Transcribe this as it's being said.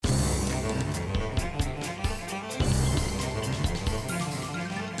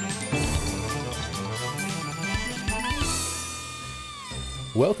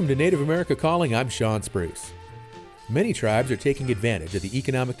Welcome to Native America Calling. I'm Sean Spruce. Many tribes are taking advantage of the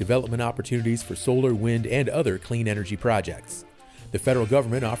economic development opportunities for solar, wind, and other clean energy projects. The federal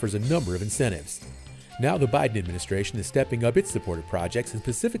government offers a number of incentives. Now the Biden administration is stepping up its support of projects and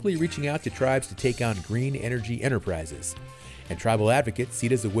specifically reaching out to tribes to take on green energy enterprises. And tribal advocates see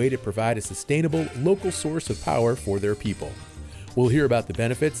it as a way to provide a sustainable, local source of power for their people. We'll hear about the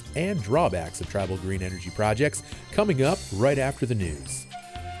benefits and drawbacks of tribal green energy projects coming up right after the news.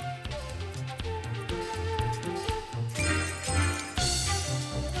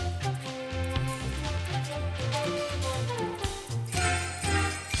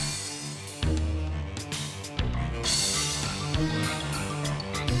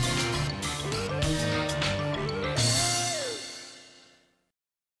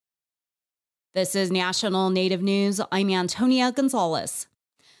 This is National Native News. I'm Antonia Gonzalez.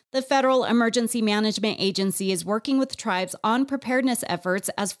 The Federal Emergency Management Agency is working with tribes on preparedness efforts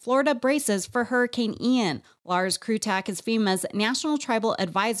as Florida braces for Hurricane Ian. Lars Krutak is FEMA's National Tribal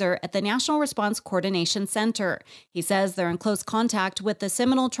Advisor at the National Response Coordination Center. He says they're in close contact with the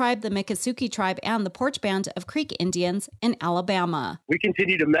Seminole Tribe, the Miccosukee Tribe, and the Porch Band of Creek Indians in Alabama. We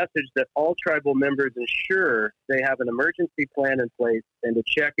continue to message that all tribal members ensure they have an emergency plan in place and to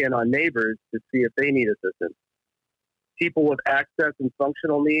check in on neighbors to see if they need assistance. People with access and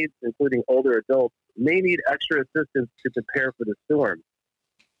functional needs, including older adults, may need extra assistance to prepare for the storm.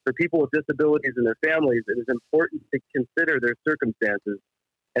 For people with disabilities and their families, it is important to consider their circumstances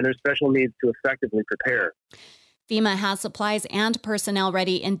and their special needs to effectively prepare. FEMA has supplies and personnel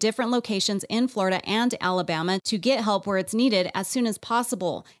ready in different locations in Florida and Alabama to get help where it's needed as soon as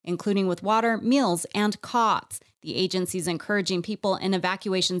possible, including with water, meals, and cots. The agency is encouraging people in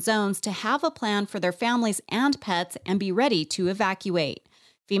evacuation zones to have a plan for their families and pets and be ready to evacuate.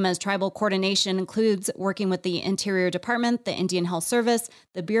 FEMA's tribal coordination includes working with the Interior Department, the Indian Health Service,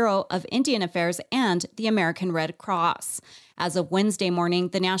 the Bureau of Indian Affairs, and the American Red Cross. As of Wednesday morning,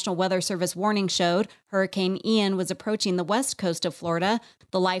 the National Weather Service warning showed Hurricane Ian was approaching the west coast of Florida.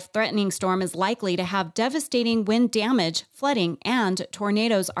 The life-threatening storm is likely to have devastating wind damage, flooding, and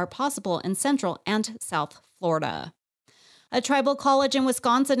tornadoes are possible in central and south Florida. A tribal college in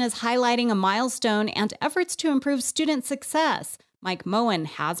Wisconsin is highlighting a milestone and efforts to improve student success. Mike Moen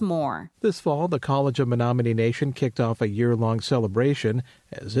has more. This fall, the College of Menominee Nation kicked off a year-long celebration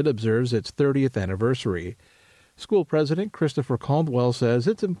as it observes its 30th anniversary. School President Christopher Caldwell says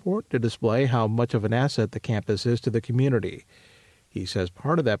it's important to display how much of an asset the campus is to the community. He says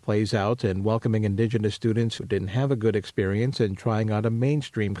part of that plays out in welcoming Indigenous students who didn't have a good experience in trying out a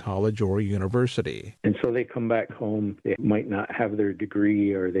mainstream college or university. And so they come back home, they might not have their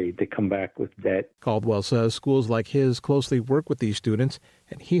degree or they come back with debt. Caldwell says schools like his closely work with these students,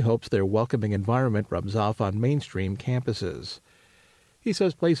 and he hopes their welcoming environment rubs off on mainstream campuses. He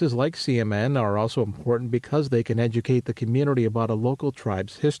says places like CMN are also important because they can educate the community about a local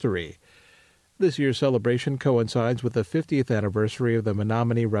tribe's history. This year's celebration coincides with the 50th anniversary of the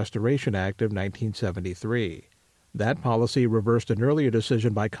Menominee Restoration Act of 1973. That policy reversed an earlier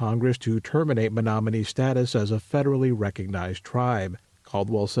decision by Congress to terminate Menominee status as a federally recognized tribe.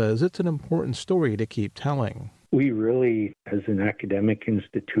 Caldwell says it's an important story to keep telling. We really, as an academic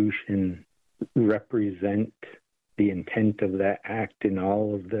institution, represent the intent of that act in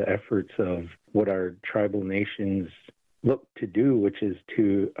all of the efforts of what our tribal nations look to do, which is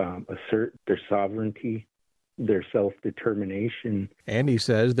to assert their sovereignty, their self-determination. And he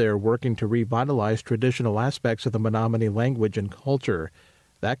says they're working to revitalize traditional aspects of the Menominee language and culture.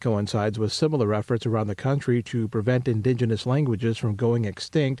 That coincides with similar efforts around the country to prevent indigenous languages from going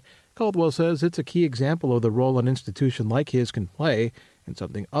extinct. Caldwell says it's a key example of the role an institution like his can play and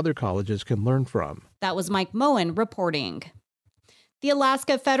something other colleges can learn from. That was Mike Moen reporting. The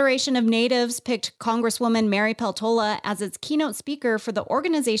Alaska Federation of Natives picked Congresswoman Mary Peltola as its keynote speaker for the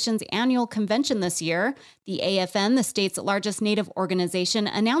organization's annual convention this year. The AFN, the state's largest Native organization,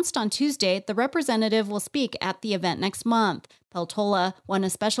 announced on Tuesday the representative will speak at the event next month. Peltola won a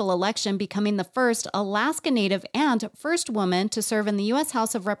special election, becoming the first Alaska Native and first woman to serve in the U.S.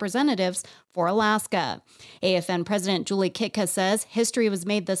 House of Representatives for Alaska. AFN President Julie Kitka says history was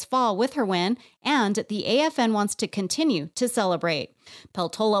made this fall with her win, and the AFN wants to continue to celebrate.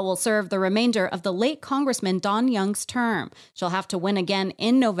 Peltola will serve the remainder of the late Congressman Don Young's term. She'll have to win again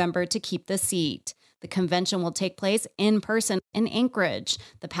in November to keep the seat. The convention will take place in person in Anchorage.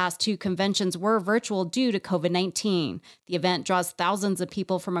 The past two conventions were virtual due to COVID-19. The event draws thousands of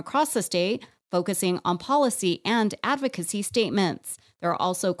people from across the state, focusing on policy and advocacy statements. There are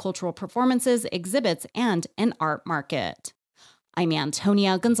also cultural performances, exhibits, and an art market. I'm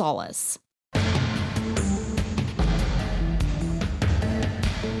Antonia Gonzalez.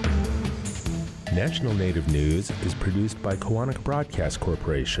 National Native News is produced by Koahnic Broadcast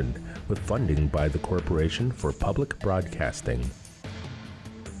Corporation with funding by the Corporation for Public Broadcasting.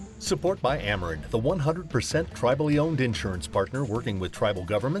 Support by Ameren, the 100% tribally owned insurance partner working with tribal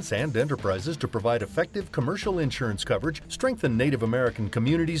governments and enterprises to provide effective commercial insurance coverage, strengthen Native American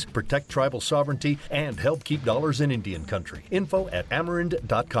communities, protect tribal sovereignty, and help keep dollars in Indian country. Info at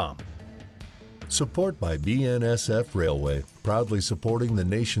Ameren.com. Support by BNSF Railway, proudly supporting the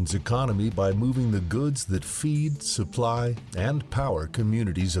nation's economy by moving the goods that feed, supply, and power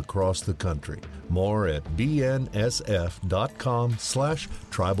communities across the country. More at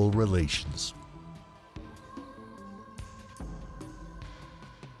bnsf.com/tribal relations.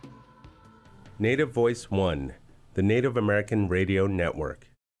 Native Voice One, the Native American Radio Network.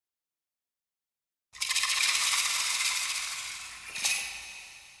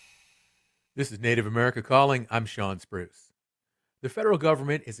 This is Native America Calling. I'm Sean Spruce. The federal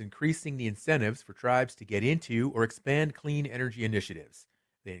government is increasing the incentives for tribes to get into or expand clean energy initiatives.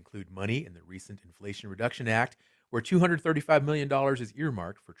 They include money in the recent Inflation Reduction Act, where $235 million is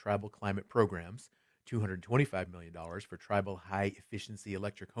earmarked for tribal climate programs, $225 million for tribal high-efficiency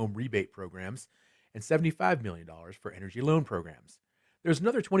electric home rebate programs, and $75 million for energy loan programs. There's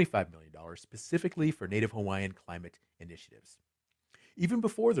another $25 million specifically for Native Hawaiian climate initiatives. Even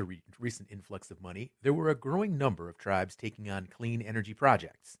before the recent influx of money, there were a growing number of tribes taking on clean energy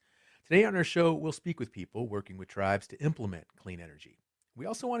projects. Today on our show, we'll speak with people working with tribes to implement clean energy. We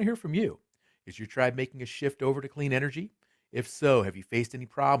also want to hear from you. Is your tribe making a shift over to clean energy? If so, have you faced any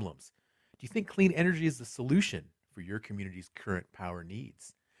problems? Do you think clean energy is the solution for your community's current power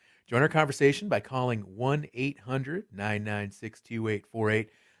needs? Join our conversation by calling 1-800-996-2848.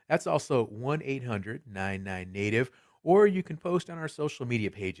 That's also 1-800-99-NATIVE. Or you can post on our social media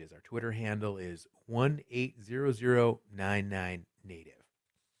pages. Our Twitter handle is 1-800-99-NATIVE.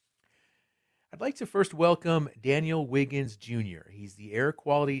 I'd like to first welcome Daniel Wiggins Jr. He's the air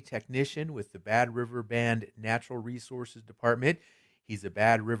quality technician with the Bad River Band Natural Resources Department. He's a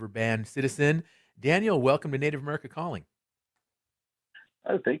Bad River Band citizen. Daniel, welcome to Native America Calling.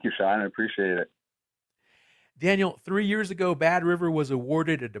 Oh, thank you, Sean. I appreciate it. Daniel, 3 years ago, Bad River was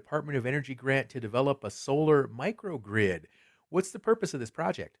awarded a Department of Energy grant to develop a solar microgrid. What's the purpose of this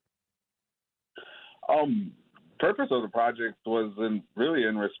project? Purpose of the project was really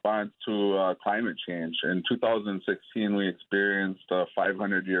in response to climate change. In 2016, we experienced a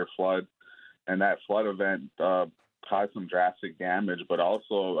 500-year flood, and that flood event caused some drastic damage, but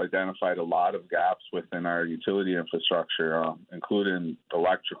also identified a lot of gaps within our utility infrastructure, including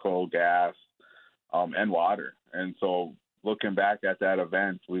electrical, gas, and water. And so looking back at that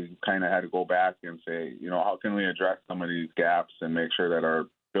event, we kind of had to go back and say, how can we address some of these gaps and make sure that our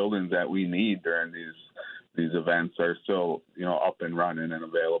buildings that we need during these events are still, up and running and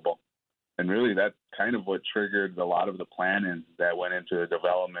available. And really that's kind of what triggered a lot of the planning that went into the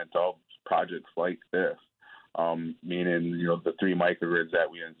development of projects like this, meaning, the 3 microgrids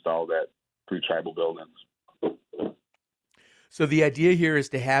that we installed at 3 tribal buildings. So the idea here is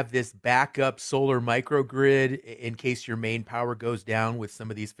to have this backup solar microgrid in case your main power goes down with some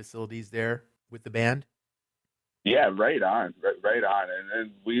of these facilities there with the band? Yeah, right on.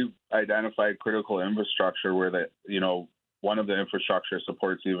 And we've identified critical infrastructure where one of the infrastructure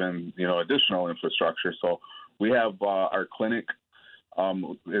supports even, additional infrastructure. So we have our clinic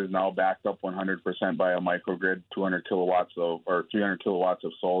is now backed up 100% by a microgrid, 300 kilowatts of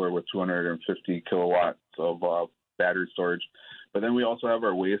solar with 250 kilowatts of battery storage. But then we also have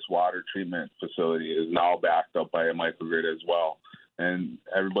our wastewater treatment facility is now backed up by a microgrid as well. And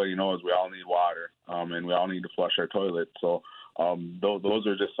everybody knows we all need water, and we all need to flush our toilets. So those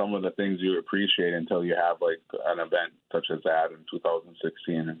are just some of the things you appreciate until you have like an event such as that in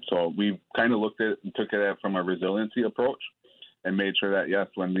 2016. And so we kind of looked at and took it from a resiliency approach and made sure that, yes,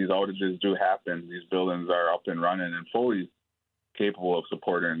 when these outages do happen, these buildings are up and running and fully capable of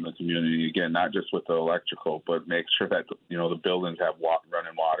supporting the community, again, not just with the electrical, but make sure that, the buildings have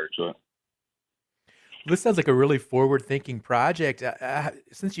running water to it. This sounds like a really forward-thinking project.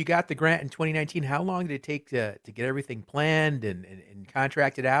 Since you got the grant in 2019, how long did it take to get everything planned and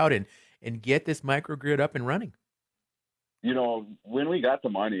contracted out and get this microgrid up and running? When we got the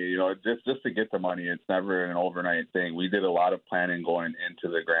money, just to get the money, it's never an overnight thing. We did a lot of planning going into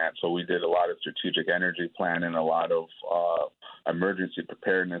the grant. So we did a lot of strategic energy planning, a lot of emergency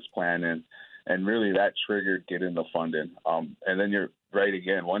preparedness planning, and really that triggered getting the funding. And then you're right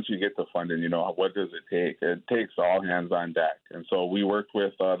again, once you get the funding, what does it take? It takes all hands on deck. And so we worked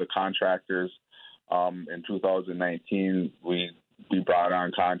with the contractors. In 2019, we we brought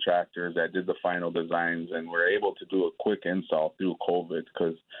on contractors that did the final designs, and we're able to do a quick install through COVID,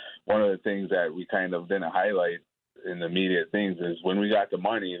 because one of the things that we kind of didn't highlight in the immediate things is when we got the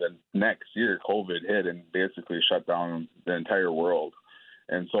money, the next year COVID hit and basically shut down the entire world.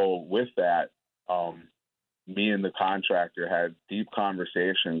 And so with that, me and the contractor had deep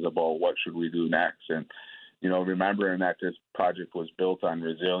conversations about what should we do next. And, remembering that this project was built on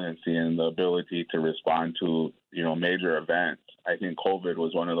resiliency and the ability to respond to, major events, I think COVID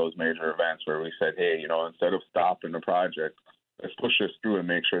was one of those major events where we said, hey, instead of stopping the project, let's push this through and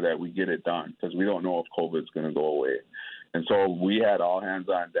make sure that we get it done, because we don't know if COVID's going to go away. And so we had all hands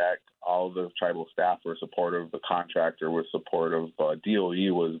on deck. All of the tribal staff were supportive. The contractor was supportive.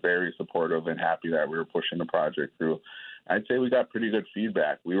 DOE was very supportive and happy that we were pushing the project through. I'd say we got pretty good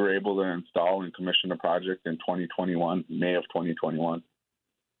feedback. We were able to install and commission the project in 2021, May of 2021.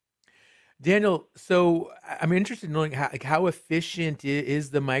 Daniel, so I'm interested in knowing how efficient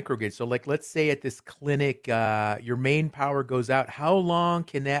is the microgrid. So let's say at this clinic, your main power goes out. How long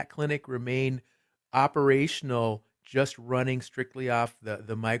can that clinic remain operational just running strictly off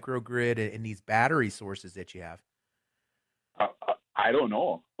the microgrid and these battery sources that you have? I don't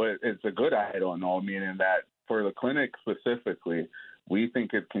know, but it's a good I don't know, meaning that for the clinic specifically, we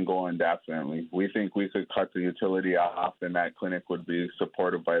think it can go indefinitely. We think we could cut the utility off, and that clinic would be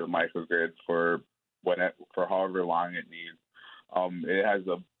supported by the microgrid for however long it needs. It has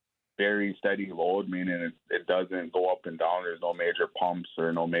a very steady load, meaning it doesn't go up and down. There's no major pumps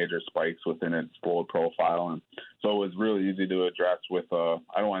or no major spikes within its load profile. And so it was really easy to address with, I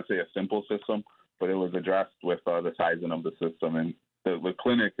don't want to say a simple system, but it was addressed with the sizing of the system. And the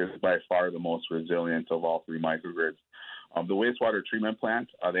clinic is by far the most resilient of all three microgrids. The wastewater treatment plant,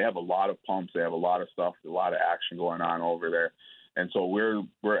 they have a lot of pumps. They have a lot of stuff, a lot of action going on over there. And so we're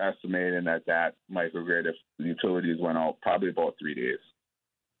estimating that microgrid, if the utilities went out, probably about 3 days.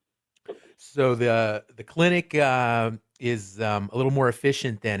 So the clinic is a little more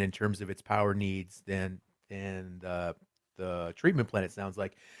efficient then in terms of its power needs than the treatment plant, it sounds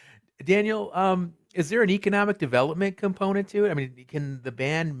like. Daniel, is there an economic development component to it? I mean, can the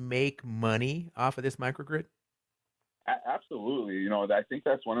band make money off of this microgrid? Absolutely. I think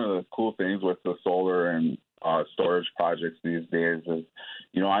that's one of the cool things with the solar and storage projects these days is,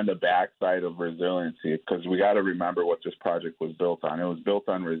 on the backside of resiliency, because we got to remember what this project was built on. It was built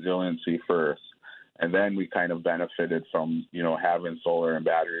on resiliency first, and then we kind of benefited from, having solar and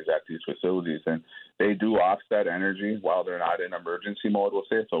batteries at these facilities. And they do offset energy while they're not in emergency mode, we'll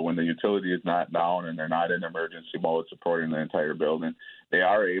say. So when the utility is not down and they're not in emergency mode supporting the entire building, they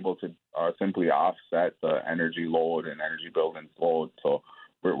are able to simply offset the energy load and energy building load. So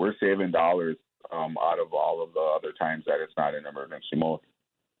we're saving dollars out of all of the other times that it's not in emergency mode.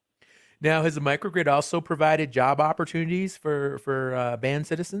 Now, has the microgrid also provided job opportunities for band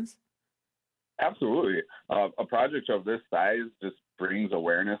citizens? Absolutely. A project of this size just brings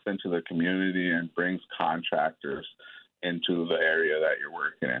awareness into the community and brings contractors into the area that you're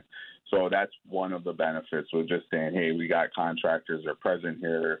working in. So that's one of the benefits with just saying, hey, we got contractors, they're present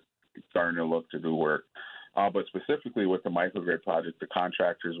here, starting to look to do work. But specifically with the microgrid project, the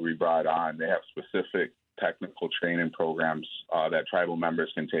contractors we brought on, they have specific technical training programs that tribal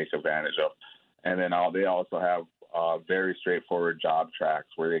members can take advantage of. And then they also have very straightforward job tracks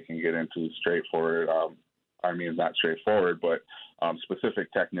where they can get into straightforward, not straightforward, but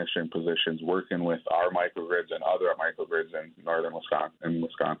specific technician positions working with our microgrids and other microgrids in northern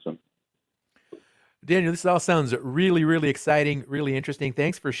Wisconsin. Daniel, this all sounds really, really exciting, really interesting.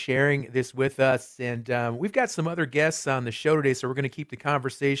 Thanks for sharing this with us. And we've got some other guests on the show today, so we're going to keep the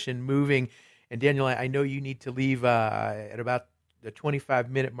conversation moving. And Daniel, I know you need to leave at about the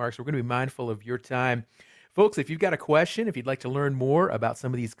 25-minute mark, so we're going to be mindful of your time. Folks, if you've got a question, if you'd like to learn more about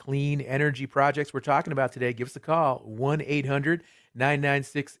some of these clean energy projects we're talking about today, give us a call,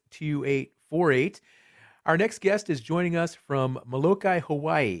 1-800-996-2848. Our next guest is joining us from Molokai,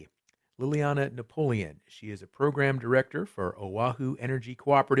 Hawaii, Liliana Napoleon. She is a program director for Oahu Energy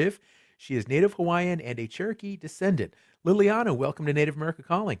Cooperative. She is Native Hawaiian and a Cherokee descendant. Liliana, welcome to Native America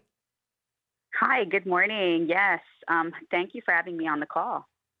Calling. Hi, good morning. Yes, thank you for having me on the call.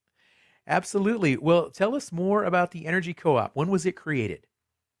 Absolutely. Well, tell us more about the Energy Co-op. When was it created?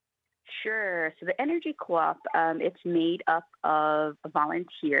 Sure. So the Energy Co-op, it's made up of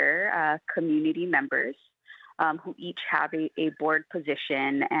volunteer community members who each have a board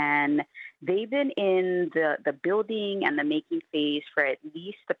position, and they've been in the building and the making phase for at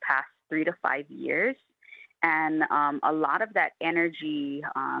least the past 3 to 5 years. And a lot of that energy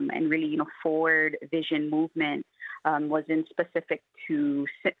and really, forward vision movement wasn't specific to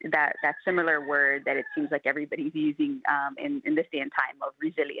that similar word that it seems like everybody's using in this day and time of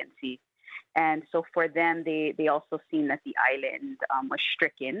resiliency. And so for them, they also seen that the island was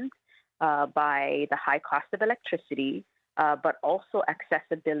stricken by the high cost of electricity, but also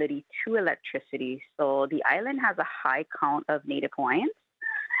accessibility to electricity. So the island has a high count of Native Hawaiians,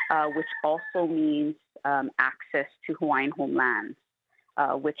 which also means access to Hawaiian homelands,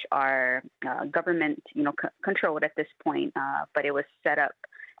 which are government, controlled at this point. But it was set up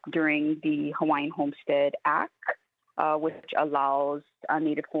during the Hawaiian Homestead Act, which allows a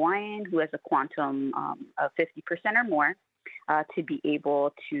Native Hawaiian who has a quantum of 50% or more to be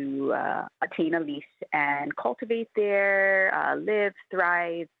able to attain a lease and cultivate there, live,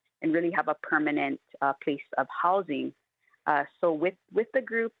 thrive, and really have a permanent place of housing. So with the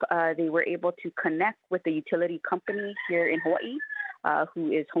group, they were able to connect with the utility company here in Hawaii,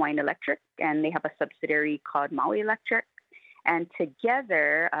 who is Hawaiian Electric, and they have a subsidiary called Maui Electric. And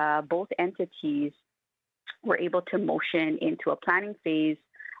together, both entities were able to motion into a planning phase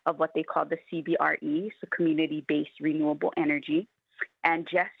of what they call the CBRE, so Community-Based Renewable Energy. And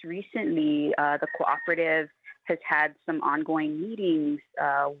just recently, the cooperative has had some ongoing meetings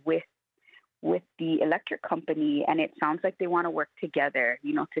with the electric company, and it sounds like they want to work together,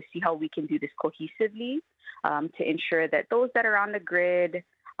 to see how we can do this cohesively, to ensure that those that are on the grid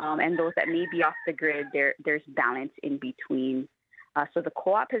and those that may be off the grid, there's balance in between. So the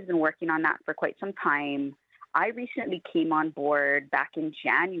co-op has been working on that for quite some time. I recently came on board back in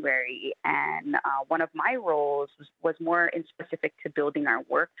January, and one of my roles was more in specific to building our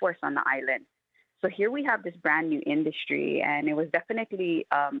workforce on the island. So here we have this brand new industry, and it was definitely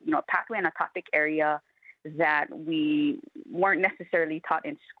a pathway and a topic area that we weren't necessarily taught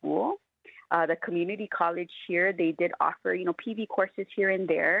in school. The community college here, they did offer, PV courses here and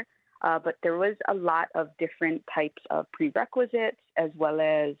there, but there was a lot of different types of prerequisites as well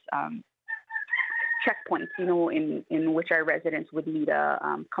as checkpoints, in which our residents would need to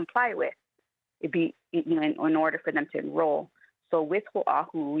comply with, in order for them to enroll. So with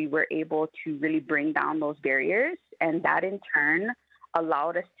Ho'ahu, we were able to really bring down those barriers, and that in turn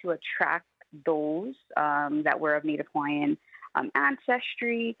allowed us to attract those that were of Native Hawaiian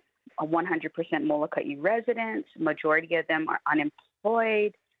ancestry, 100% Molokai residents, majority of them are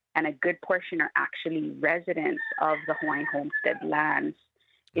unemployed, and a good portion are actually residents of the Hawaiian homestead lands.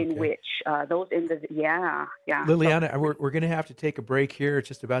 In which those Liliana, we're going to have to take a break here. It's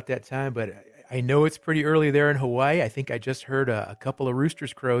just about that time, but I know it's pretty early there in Hawaii. I think I just heard a couple of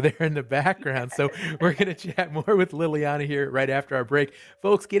roosters crow there in the background. So we're going to chat more with Liliana here right after our break.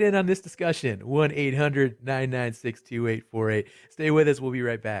 Folks, get in on this discussion. 1-800-996-2848. Stay with us. We'll be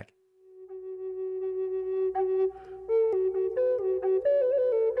right back.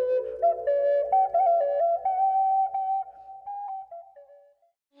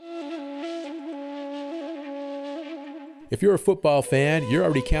 If you're a football fan, you're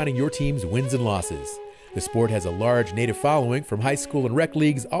already counting your team's wins and losses. The sport has a large Native following from high school and rec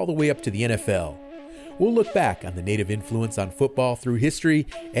leagues all the way up to the NFL. We'll look back on the Native influence on football through history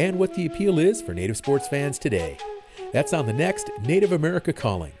and what the appeal is for Native sports fans today. That's on the next Native America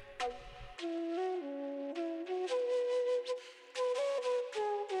Calling.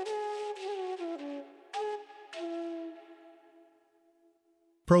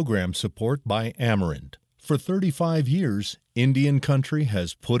 Program support by Amerant. For 35 years, Indian Country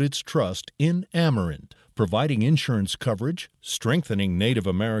has put its trust in Amerant, providing insurance coverage, strengthening Native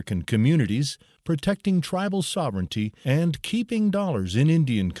American communities, protecting tribal sovereignty, and keeping dollars in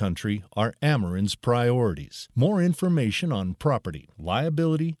Indian Country are Amerant's priorities. More information on property,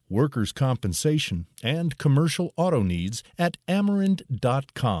 liability, workers' compensation, and commercial auto needs at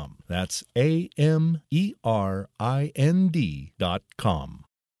amerant.com. That's AMERIND.com.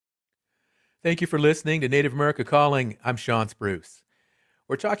 Thank you for listening to Native America Calling. I'm Sean Spruce.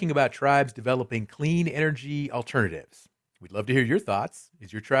 We're talking about tribes developing clean energy alternatives. We'd love to hear your thoughts.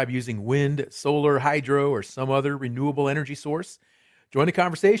 Is your tribe using wind, solar, hydro, or some other renewable energy source? Join the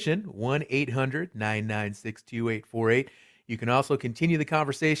conversation, 1-800-996-2848. You can also continue the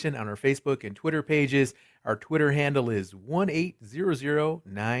conversation on our Facebook and Twitter pages. Our Twitter handle is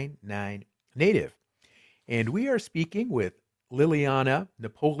 1-800-99-Native. And we are speaking with Liliana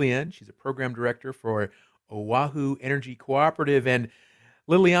Napoleon. She's a program director for Oahu Energy Cooperative. And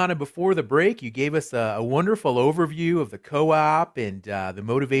Liliana, before the break, you gave us a wonderful overview of the co-op and the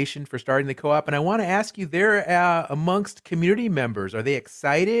motivation for starting the co-op. And I want to ask you, there amongst community members, are they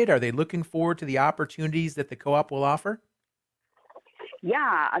excited? Are they looking forward to the opportunities that the co-op will offer?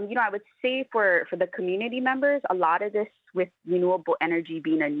 Yeah, I would say for the community members, a lot of this with renewable energy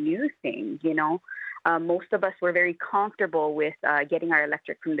being a new thing, Most of us were very comfortable with getting our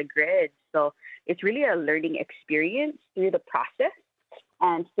electric from the grid. So it's really a learning experience through the process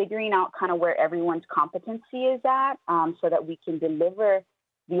and figuring out kind of where everyone's competency is at, so that we can deliver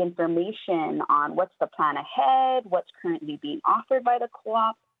the information on what's the plan ahead, what's currently being offered by the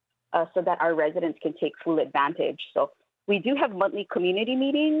co-op, so that our residents can take full advantage. So we do have monthly community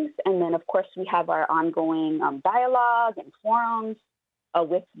meetings, and then of course we have our ongoing dialogue and forums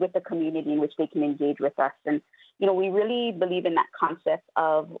with the community in which they can engage with us. And we really believe in that concept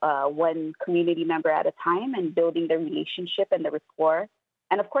of one community member at a time and building the relationship and the rapport.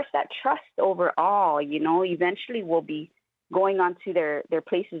 And of course, that trust overall, eventually will be going on to their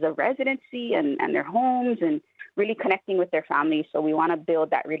places of residency and their homes and really connecting with their families. So we want to build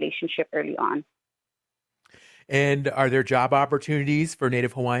that relationship early on. And are there job opportunities for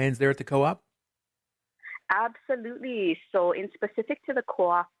Native Hawaiians there at the co-op? Absolutely. So in specific to the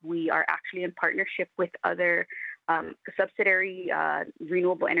co-op, we are actually in partnership with other subsidiary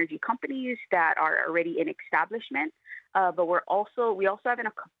renewable energy companies that are already in establishment. But we also have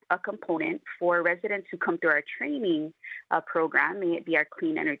a component for residents who come through our training program, may it be our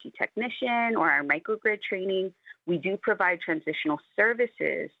clean energy technician or our microgrid training. We do provide transitional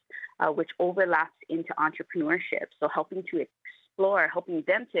services, which overlaps into entrepreneurship. So helping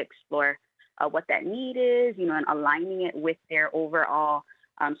them to explore what that need is, and aligning it with their overall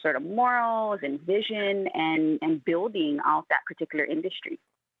sort of morals and vision and building out that particular industry.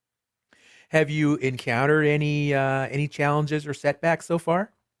 Have you encountered any challenges or setbacks so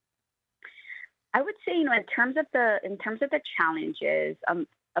far? I would say, in terms of the challenges,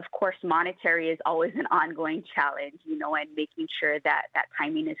 of course, monetary is always an ongoing challenge, and making sure that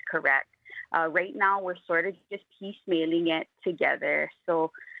timing is correct. Right now, we're sort of just piecemealing it together.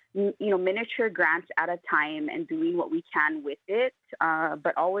 So, miniature grants at a time and doing what we can with it,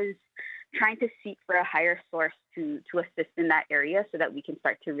 but always trying to seek for a higher source to assist in that area so that we can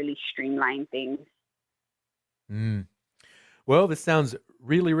start to really streamline things. Well, this sounds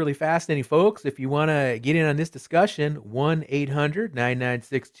really, really fascinating, folks. If you want to get in on this discussion,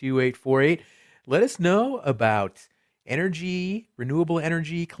 1-800-996-2848. Let us know about energy, renewable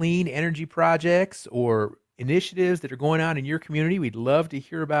energy, clean energy projects, or initiatives that are going on in your community. We'd love to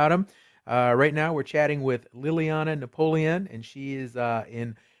hear about them. Right now, we're chatting with Liliana Napoleon, and she is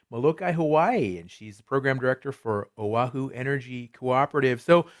in Molokai, Hawaii, and she's the program director for Oahu Energy Cooperative.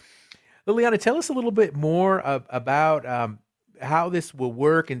 So, Liliana, tell us a little bit more about how this will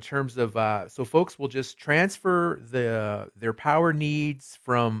work in terms of, so folks will just transfer their power needs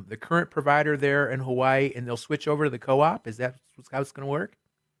from the current provider there in Hawaii, and they'll switch over to the co-op? Is that how it's going to work?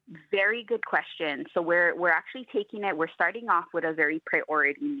 Very good question. So we're actually taking it. We're starting off with a very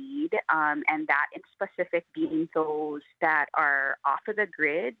priority need, and that in specific being those that are off of the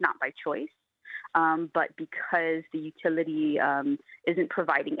grid, not by choice, but because the utility isn't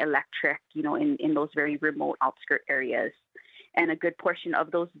providing electric, in those very remote outskirt areas. And a good portion of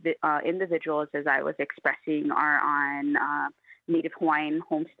those individuals, as I was expressing, are on Native Hawaiian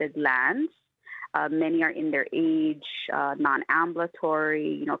homestead lands. Many are in their age,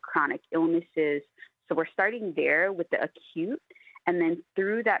 non-ambulatory, chronic illnesses. So we're starting there with the acute. And then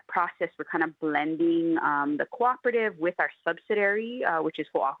through that process, we're kind of blending the cooperative with our subsidiary, which is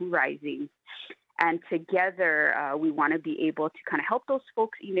Oahu Rising. And together, we want to be able to kind of help those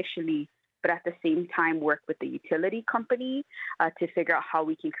folks initially, but at the same time work with the utility company to figure out how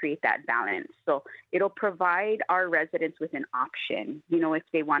we can create that balance. So it'll provide our residents with an option. If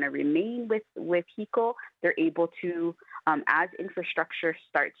they want to remain with HECO, they're able to, as infrastructure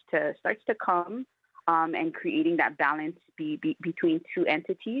starts to come and creating that balance between two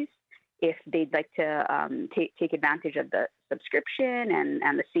entities. If they'd like to take advantage of the subscription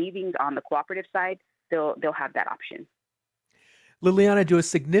and the savings on the cooperative side, they'll have that option. Liliana, do a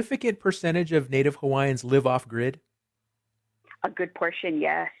significant percentage of Native Hawaiians live off-grid? A good portion,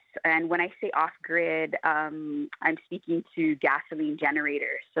 yes. And when I say off-grid, I'm speaking to gasoline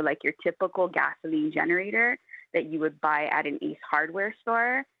generators. So like your typical gasoline generator that you would buy at an Ace Hardware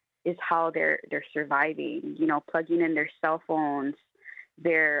store is how they're surviving, plugging in their cell phones,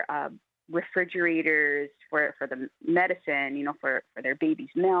 their refrigerators for the medicine, for their baby's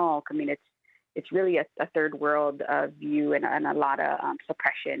milk. I mean, it's really a third world view and a lot of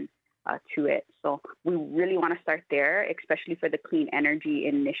suppression to it. So we really want to start there, especially for the clean energy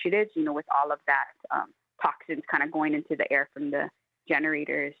initiatives, with all of that toxins kind of going into the air from the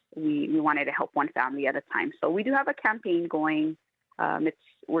generators. We wanted to help one family at a time. So we do have a campaign going.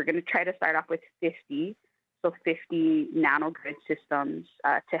 We're going to try to start off with 50 nanogrid systems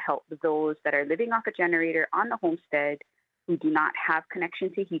to help those that are living off a generator on the homestead who do not have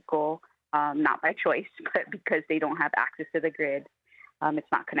connection to HECO, not by choice, but because they don't have access to the grid.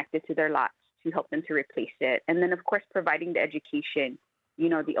 It's not connected to their lots to help them to replace it. And then, of course, providing the education,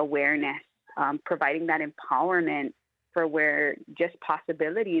 the awareness, providing that empowerment for where just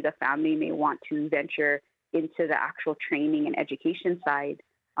possibility the family may want to venture into the actual training and education side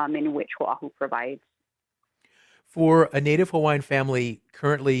in which Oahu provides. For a Native Hawaiian family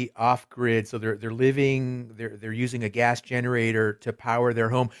currently off grid, so they're using a gas generator to power their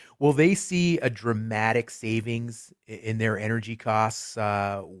home. Will they see a dramatic savings in their energy costs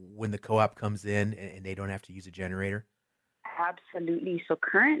when the co-op comes in and they don't have to use a generator? Absolutely. So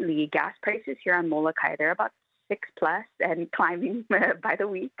currently, gas prices here on Molokai, they're about 6+ and climbing by the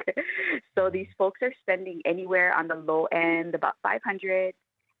week. So these folks are spending anywhere on the low end about $500.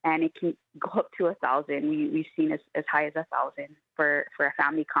 And it can go up to 1,000. We've seen as high as 1,000 for a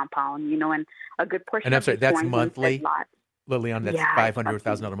family compound, and a good portion. And I'm sorry, that's monthly, Liliana. That's $500 or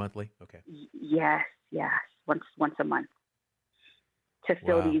 $1,000 monthly. Okay. Yes, once a month to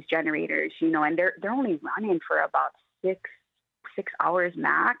fill these generators, and they're only running for about six hours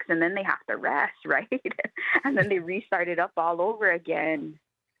max, and then they have to rest, right? And then they restart it up all over again.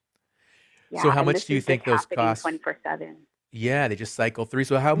 Yeah, so how much do you think those cost? 24/7. Yeah, they just cycle through.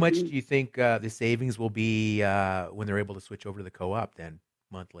 So how much do you think the savings will be when they're able to switch over to the co-op then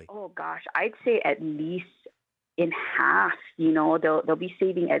monthly? Oh, gosh, I'd say at least in half. They'll be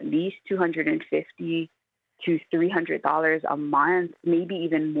saving at least $250 to $300 a month, maybe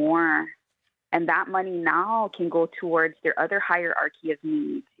even more. And that money now can go towards their other hierarchy of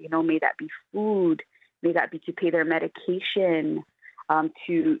needs. May that be food, may that be to pay their medication,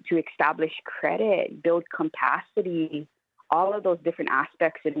 to establish credit, build capacity. All of those different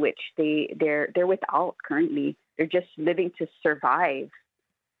aspects in which they're without currently. They're just living to survive.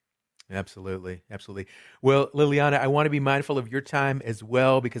 Absolutely. Well, Liliana, I want to be mindful of your time as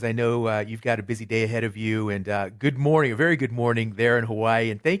well because I know you've got a busy day ahead of you. And good morning, a very good morning there in Hawaii.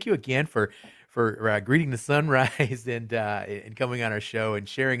 And thank you again for greeting the sunrise and coming on our show and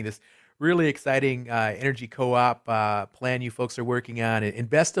sharing this really exciting energy co-op plan you folks are working on. And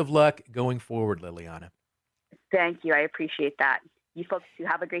best of luck going forward, Liliana. Thank you. I appreciate that. You folks too,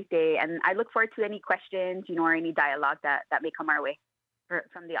 have a great day. And I look forward to any questions, or any dialogue that may come our way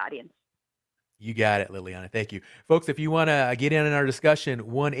from the audience. You got it, Liliana. Thank you. Folks, if you want to get in on our discussion,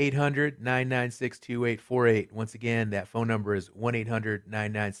 1-800-996-2848. Once again, that phone number is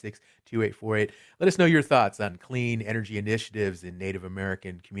 1-800-996-2848. Let us know your thoughts on clean energy initiatives in Native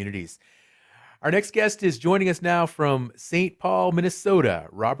American communities. Our next guest is joining us now from St. Paul, Minnesota,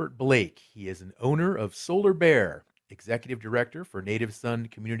 Robert Blake. He is an owner of Solar Bear, Executive Director for Native Sun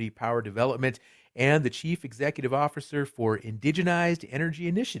Community Power Development, and the Chief Executive Officer for Indigenized Energy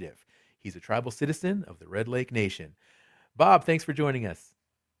Initiative. He's a tribal citizen of the Red Lake Nation. Bob, thanks for joining us.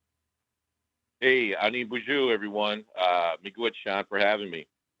 Hey, Ani Buju, everyone. Miigwech, Sean, for having me.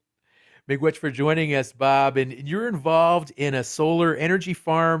 Miigwech for joining us, Bob. And you're involved in a solar energy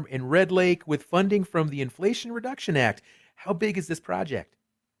farm in Red Lake with funding from the Inflation Reduction Act. How big is this project?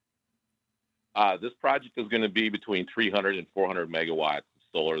 This project is going to be between 300 and 400 megawatts of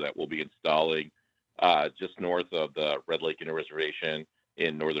solar that we'll be installing just north of the Red Lake Indian Reservation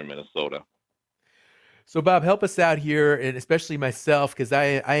in northern Minnesota. So, Bob, help us out here, and especially myself, because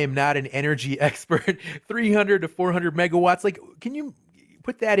I am not an energy expert. 300 to 400 megawatts. Like, can you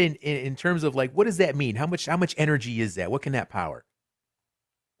put that in terms of like, what does that mean? How much energy is that? What can that power?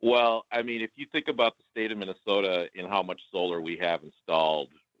 Well, I mean, if you think about the state of Minnesota and how much solar we have installed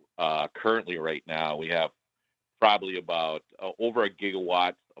currently right now, we have probably about over a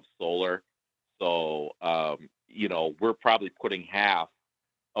gigawatt of solar. So, we're probably putting half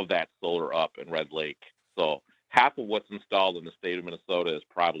of that solar up in Red Lake. So half of what's installed in the state of Minnesota is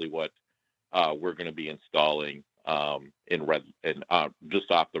probably what we're going to be installing just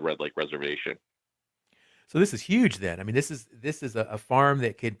off the Red Lake Reservation. So this is huge then. I mean, this is a farm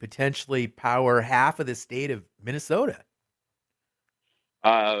that could potentially power half of the state of Minnesota.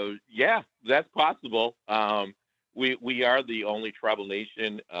 Yeah, that's possible. We are the only tribal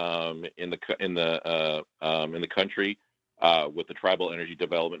nation in the country with the Tribal Energy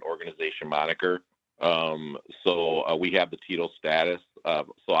Development Organization moniker. So we have the TEDO status.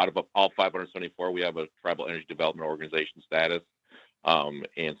 So out of all 574, we have a Tribal Energy Development Organization status.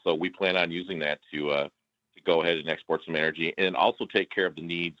 And so we plan on using that to go ahead and export some energy and also take care of the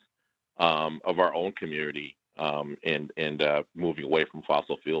needs of our own community and moving away from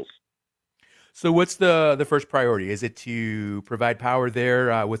fossil fuels. So what's the first priority? Is it to provide power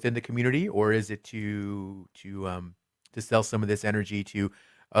there within the community, or is it to sell some of this energy to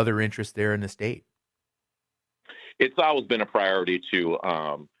other interests there in the state? It's always been a priority to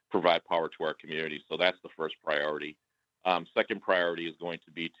provide power to our community. So that's the first priority. Second priority is going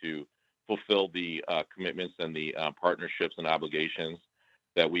to be to fulfill the commitments and the partnerships and obligations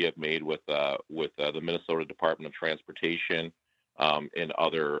that we have made with the Minnesota Department of Transportation and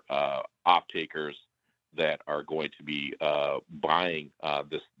other off-takers that are going to be buying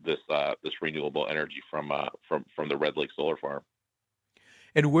this renewable energy from the Red Lake Solar Farm.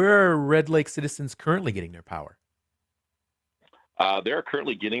 And where are Red Lake citizens currently getting their power? They're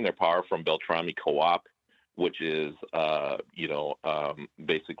currently getting their power from Beltrami Co-op, which is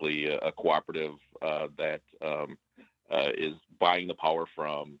basically a cooperative that is buying the power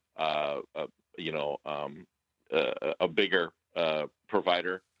from a bigger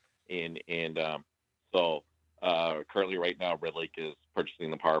provider, and so currently right now Red Lake is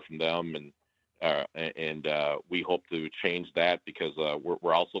purchasing the power from them, and we hope to change that because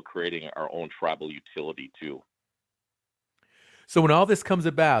we're also creating our own tribal utility too. So when all this comes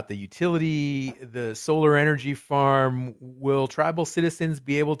about, the utility, the solar energy farm, will tribal citizens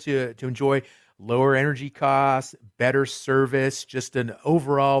be able to enjoy lower energy costs, better service, just an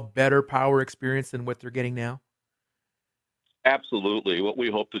overall better power experience than what they're getting now? Absolutely. What we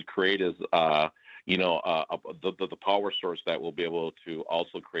hope to create is, the power source that will be able to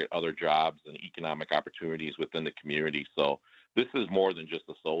also create other jobs and economic opportunities within the community. So this is more than just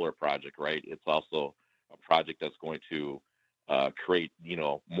a solar project, right? It's also a project that's going to create,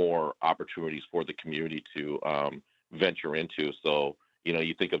 more opportunities for the community to venture into. So,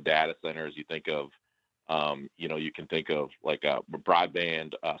 you think of data centers, you think of, you can think of like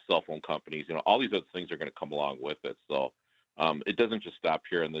broadband, cell phone companies, all these other things are going to come along with it. So it doesn't just stop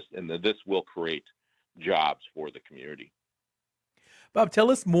here, and this will create jobs for the community. Bob, tell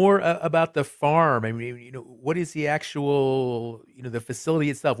us more about the farm. I mean, what is the actual, the facility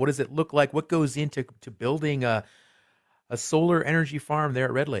itself? What does it look like? What goes into building a solar energy farm there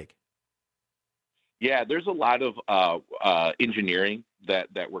at Red Lake? Yeah, there's a lot of engineering that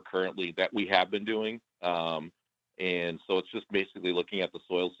we have been doing, and so it's just basically looking at the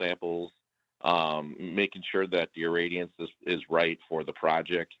soil samples, making sure that the irradiance is right for the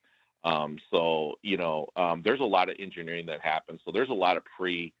project. There's a lot of engineering that happens. So there's a lot of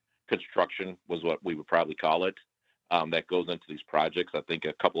pre-construction, was what we would probably call it, that goes into these projects. I think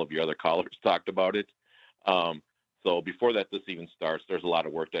a couple of your other callers talked about it. So before this even starts, there's a lot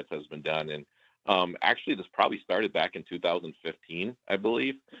of work that has been done. And actually, this probably started back in 2015, I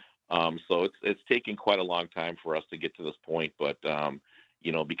believe. So it's taking quite a long time for us to get to this point. But,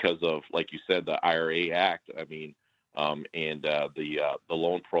 because of, like you said, the IRA Act, and the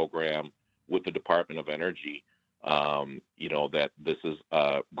loan program with the Department of Energy, that this is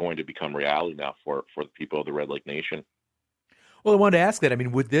going to become reality now for the people of the Red Lake Nation. Well, I wanted to ask that. I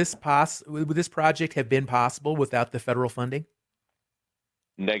mean, would this project have been possible without the federal funding?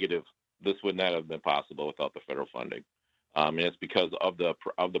 Negative. This would not have been possible without the federal funding. And it's because of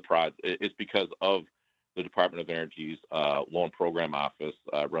it's because of the Department of Energy's loan program office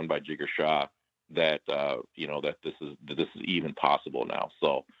run by Jigar Shah that that this is even possible now.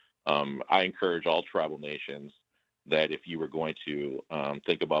 So I encourage all tribal nations that if you were going to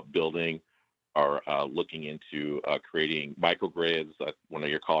think about building or looking into creating microgrids, one of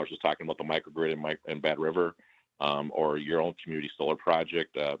your callers was talking about the microgrid in Bad River, or your own community solar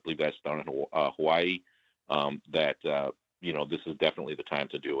project. I believe that's down in Hawaii. This is definitely the time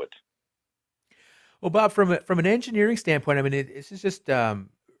to do it. Well, Bob, from an engineering standpoint, I mean, it's just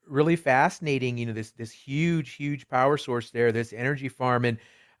really fascinating. This huge power source there, this energy farm, and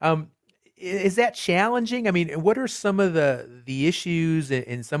is that challenging? I mean, what are some of the issues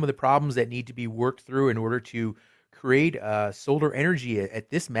and some of the problems that need to be worked through in order to create solar energy at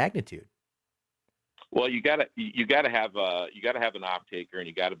this magnitude? Well, you gotta have an off taker, and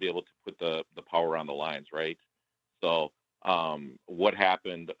you got to be able to put the power on the lines, right? So what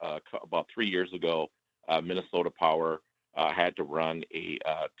happened about 3 years ago? Minnesota Power had to run a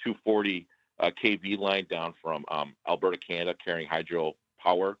 240 kV line down from Alberta, Canada, carrying hydro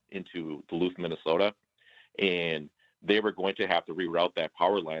power into Duluth, Minnesota, and they were going to have to reroute that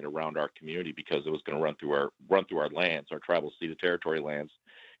power line around our community because it was going to run through our lands, our tribal ceded territory lands,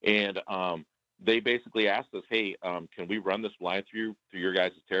 and they basically asked us, "Hey, can we run this line through your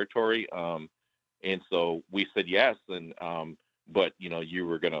guys' territory?" And so we said yes, and but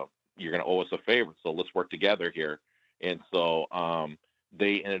you're gonna owe us a favor, so let's work together here. And so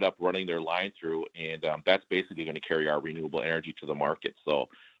they ended up running their line through, and that's basically going to carry our renewable energy to the market. So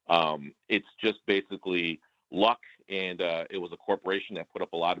it's just basically luck, and it was a corporation that put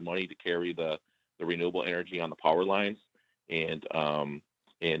up a lot of money to carry the renewable energy on the power lines, and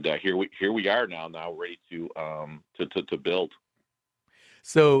here we are now ready to build.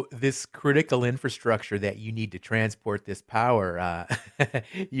 So this critical infrastructure that you need to transport this power,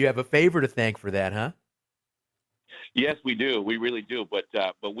 you have a favor to thank for that, huh? Yes, we do. We really do. But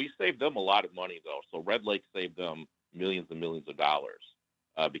we saved them a lot of money though. So Red Lake saved them millions and millions of dollars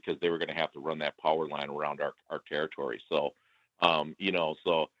because they were going to have to run that power line around our territory. So,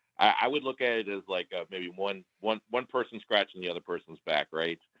 so I would look at it as like maybe one person scratching the other person's back,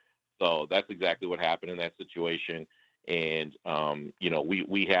 right? So that's exactly what happened in that situation. And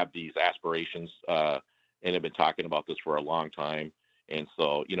we have these aspirations and have been talking about this for a long time. And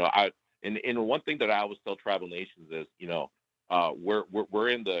so, and one thing that I always tell tribal nations is, we're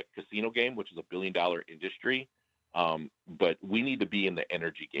in the casino game, which is $1 billion industry, but we need to be in the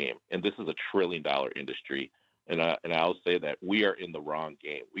energy game, and this is $1 trillion industry. And I'll say that we are in the wrong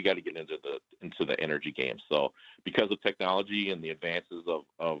game. We got to get into the energy game. So because of technology and the advances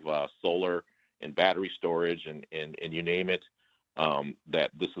of solar and battery storage and you name it,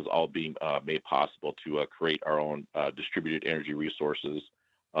 that this is all being made possible to create our own distributed energy resources,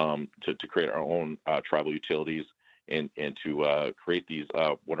 to create our own tribal utilities, and to create these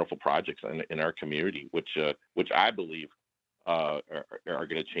wonderful projects in our community, which I believe are going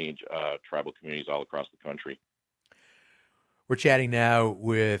to change tribal communities all across the country. We're chatting now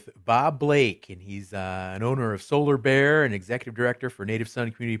with Bob Blake, and he's an owner of Solar Bear and executive director for Native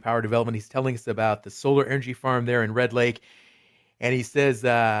Son Community Power Development. He's telling us about the solar energy farm there in Red Lake. And he says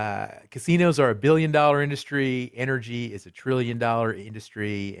casinos are $1 billion industry, energy is $1 trillion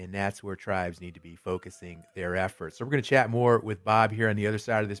industry, and that's where tribes need to be focusing their efforts. So we're going to chat more with Bob here on the other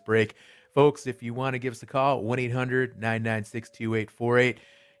side of this break. Folks, if you want to give us a call, 1-800-996-2848.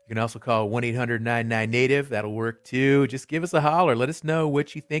 You can also call 1-800-99-NATIVE. That'll work too. Just give us a holler. Let us know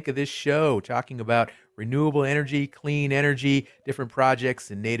what you think of this show, talking about renewable energy, clean energy, different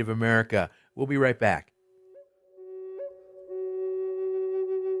projects in Native America. We'll be right back.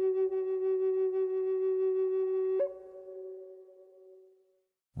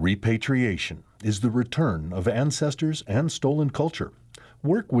 Repatriation is the return of ancestors and stolen culture.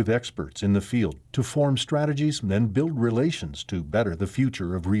 Work with experts in the field to form strategies and build relations to better the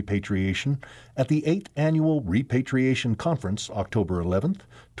future of repatriation at the 8th Annual Repatriation Conference, October 11th,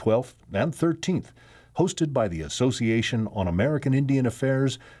 12th, and 13th, hosted by the Association on American Indian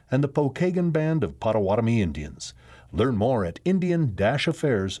Affairs and the Pokagon Band of Potawatomi Indians. Learn more at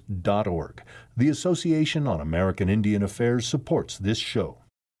indian-affairs.org. The Association on American Indian Affairs supports this show.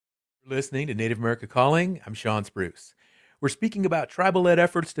 You're listening to Native America Calling. I'm Sean Spruce. We're speaking about tribal-led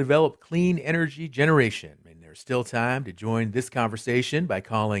efforts to develop clean energy generation, and there's still time to join this conversation by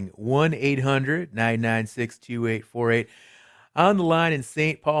calling 1-800-996-2848. On the line in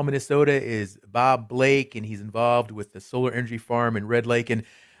St. Paul, Minnesota is Bob Blake, and he's involved with the solar energy farm in Red Lake. And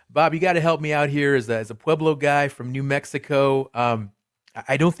Bob, you got to help me out here as a Pueblo guy from New Mexico.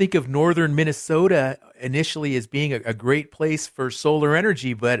 I don't think of northern Minnesota initially as being a great place for solar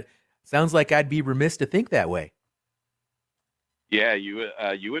energy, but sounds like I'd be remiss to think that way. Yeah, you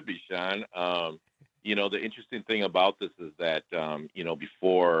would be, Sean. The interesting thing about this is that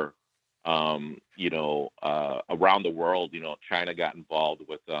before around the world, China got involved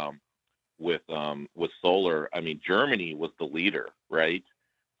with solar. I mean, Germany was the leader, right?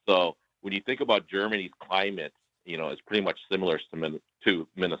 So when you think about Germany's climate, it's pretty much similar to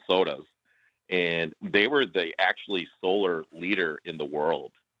Minnesota's, and they were the actually solar leader in the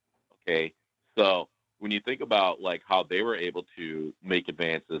world. Okay, so when you think about like how they were able to make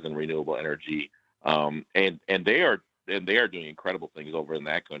advances in renewable energy, and they are doing incredible things over in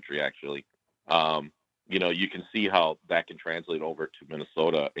that country. Actually, you can see how that can translate over to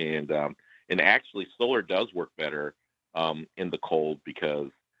Minnesota, and actually solar does work better in the cold because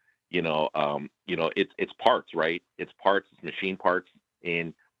it's parts, right? It's parts, it's machine parts,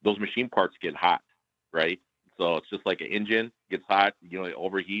 and those machine parts get hot, right? So it's just like an engine gets hot, it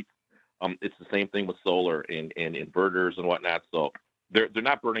overheats. It's the same thing with solar and inverters and whatnot. So they're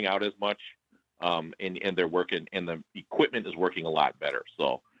not burning out as much, and they're working, and the equipment is working a lot better.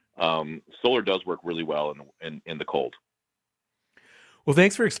 So solar does work really well in the cold. Well,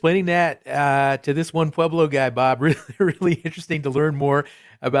 thanks for explaining that to this one Pueblo guy, Bob. Really, really interesting to learn more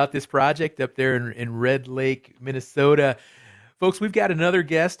about this project up there in Red Lake, Minnesota. Folks, we've got another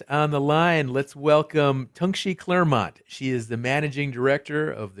guest on the line. Let's welcome Tungshi Claremont. She is the managing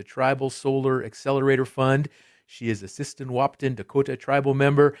director of the Tribal Solar Accelerator Fund. She is a Sistan-Wahpeton Dakota tribal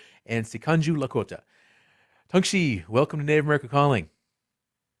member and Sikanju Lakota. Tungshi, welcome to Native America Calling.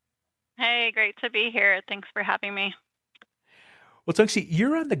 Hey, great to be here. Thanks for having me. Well, Tungshi,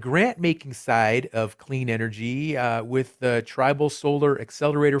 you're on the grant-making side of clean energy with the Tribal Solar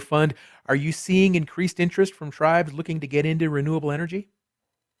Accelerator Fund. Are you seeing increased interest from tribes looking to get into renewable energy?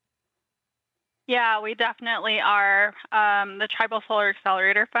 Yeah, we definitely are. The Tribal Solar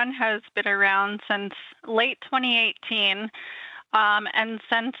Accelerator Fund has been around since late 2018. And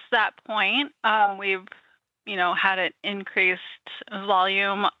since that point, we've had an increased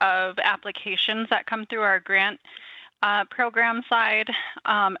volume of applications that come through our grant program side,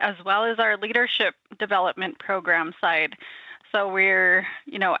 as well as our leadership development program side. So we're,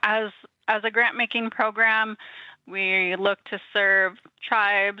 as a grant making program, we look to serve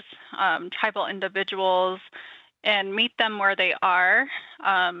tribes, tribal individuals, and meet them where they are.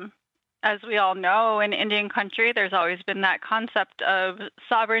 As we all know, in Indian country, there's always been that concept of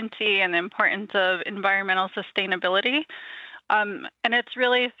sovereignty and the importance of environmental sustainability. And it's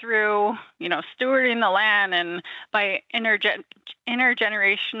really through, stewarding the land and by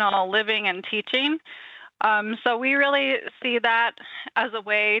intergenerational living and teaching. So we really see that as a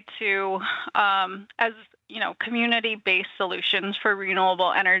way to, community-based solutions for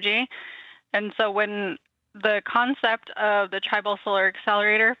renewable energy. And so when the concept of the Tribal Solar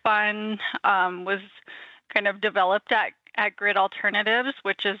Accelerator Fund was kind of developed at Grid Alternatives,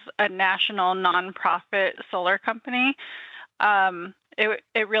 which is a national nonprofit solar company,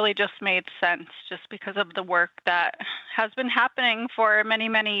 it really just made sense just because of the work that has been happening for many,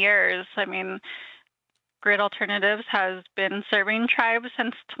 many years. I mean, Grid Alternatives has been serving tribes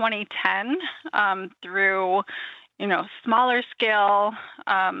since 2010 through, smaller scale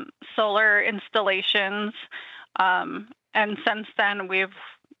solar installations. And since then, we've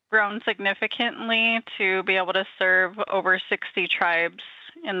grown significantly to be able to serve over 60 tribes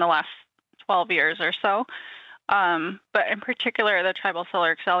in the last 12 years or so. But in particular, the Tribal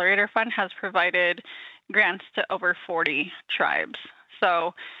Solar Accelerator Fund has provided grants to over 40 tribes.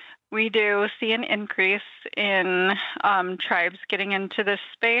 So we do see an increase in tribes getting into this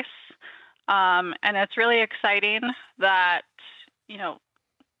space. And it's really exciting that,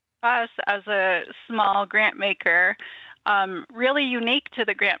 us as a small grant maker, really unique to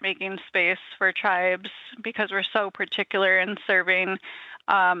the grant making space for tribes because we're so particular in serving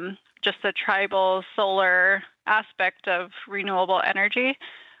just the tribal solar aspect of renewable energy.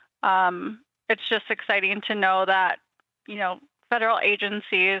 It's just exciting to know that, federal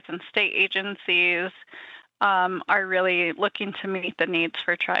agencies and state agencies are really looking to meet the needs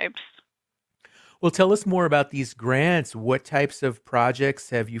for tribes. Well, tell us more about these grants. What types of projects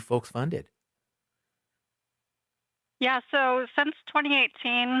have you folks funded? Yeah, so since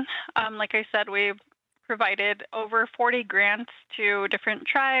 2018, like I said, we've provided over 40 grants to different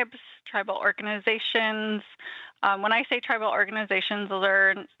tribes, tribal organizations. When I say tribal organizations, those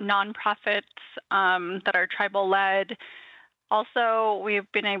are nonprofits that are tribal-led. Also, we've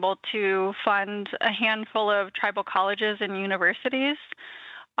been able to fund a handful of tribal colleges and universities,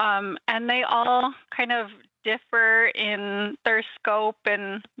 and they all kind of differ in their scope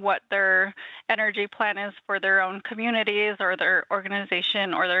and what their energy plan is for their own communities or their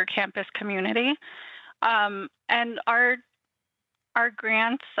organization or their campus community. And our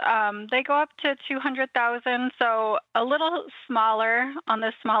grants, they go up to $200,000, so a little smaller on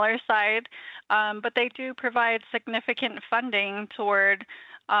the smaller side, but they do provide significant funding toward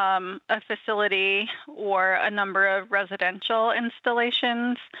a facility or a number of residential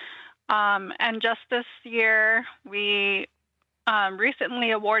installations. And just this year, we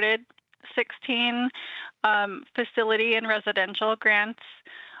recently awarded 16 facility and residential grants.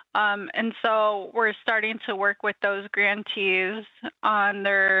 And so we're starting to work with those grantees on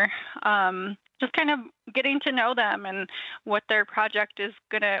their, just kind of getting to know them and what their project is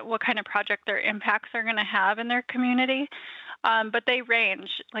what kind of project their impacts are gonna have in their community. But they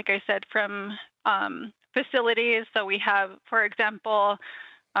range, like I said, from facilities. So we have, for example,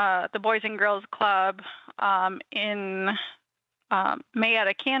 the Boys and Girls Club in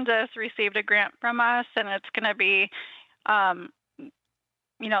Mayetta, Kansas, received a grant from us, and it's gonna be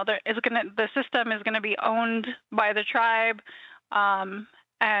the system is going to be owned by the tribe,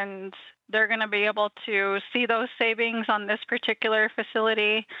 and they're going to be able to see those savings on this particular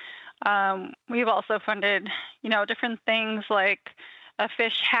facility. We've also funded, different things like a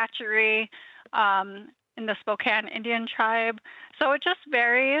fish hatchery in the Spokane Indian tribe. So it just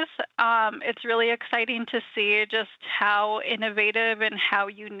varies. It's really exciting to see just how innovative and how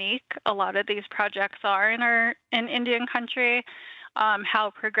unique a lot of these projects are in Indian country.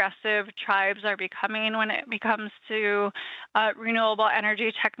 How progressive tribes are becoming when it comes to renewable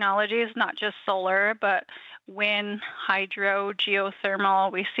energy technologies, not just solar, but wind, hydro, geothermal.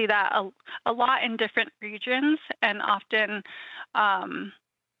 We see that a lot in different regions, and often,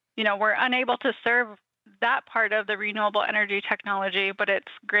 we're unable to serve that part of the renewable energy technology, but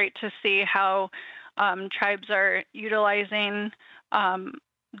it's great to see how tribes are utilizing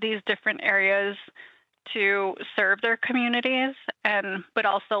these different areas to serve their communities, but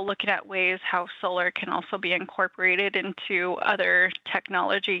also looking at ways how solar can also be incorporated into other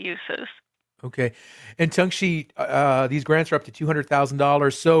technology uses. Okay. And Tungshi, these grants are up to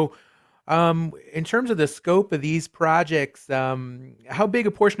 $200,000. So in terms of the scope of these projects, how big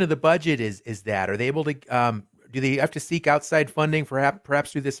a portion of the budget is that? Are they able to, do they have to seek outside funding,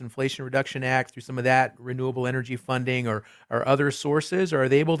 perhaps through this Inflation Reduction Act, through some of that renewable energy funding or other sources? Or are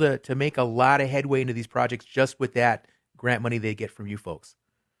they able to make a lot of headway into these projects just with that grant money they get from you folks?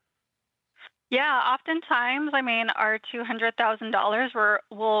 Yeah, oftentimes, I mean, our $200,000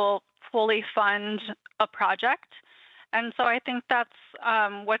 will fully fund a project. And so I think that's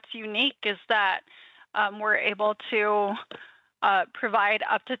what's unique is that we're able to provide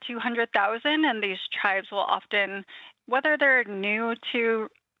up to $200,000, and these tribes will often, whether they're new to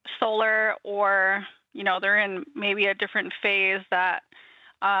solar or they're in maybe a different phase that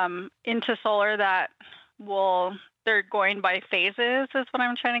into solar that they're going by phases is what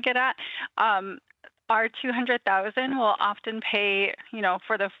I'm trying to get at. Our $200,000 will often pay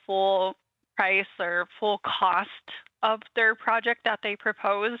for the full price or full cost of their project that they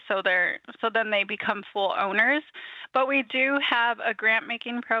propose, so then they become full owners. But we do have a grant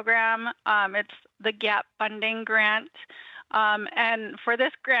making program. It's the GAP funding grant, and for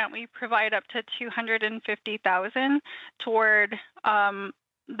this grant we provide up to $250,000 toward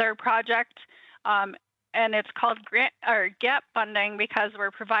their project, and it's called grant or GAP funding because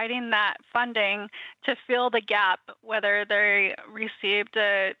we're providing that funding to fill the gap, whether they received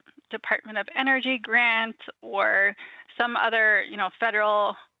a Department of Energy grant or some other,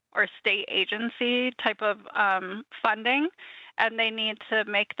 federal or state agency type of funding, and they need to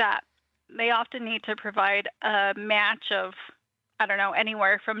make that. They often need to provide a match of,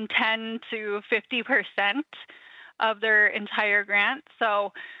 anywhere from 10 to 50% of their entire grant.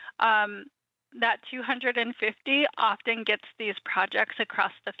 So that 250 often gets these projects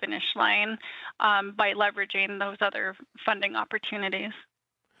across the finish line by leveraging those other funding opportunities.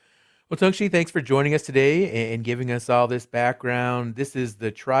 Well, Tungshi, thanks for joining us today and giving us all this background. This is the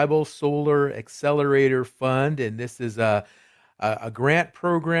Tribal Solar Accelerator Fund, and this is a grant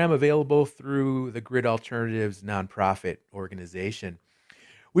program available through the Grid Alternatives nonprofit organization.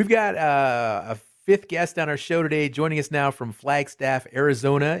 We've got a fifth guest on our show today. Joining us now from Flagstaff,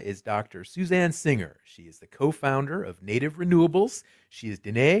 Arizona is Dr. Suzanne Singer. She is the co-founder of Native Renewables. She is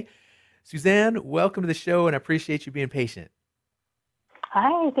Dene. Suzanne, welcome to the show, and I appreciate you being patient.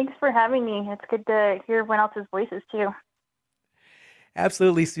 Hi, thanks for having me. It's good to hear everyone else's voices, too.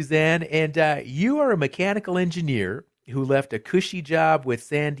 Absolutely, Suzanne. And you are a mechanical engineer who left a cushy job with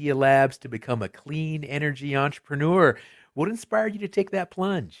Sandia Labs to become a clean energy entrepreneur. What inspired you to take that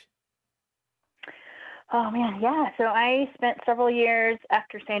plunge? Oh, man, yeah. So I spent several years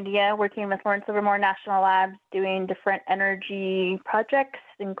after Sandia working with Lawrence Livermore National Labs doing different energy projects,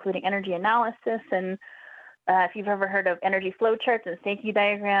 including energy analysis. And if you've ever heard of energy flow charts and Sankey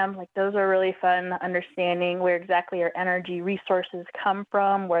diagram, those are really fun, understanding where exactly our energy resources come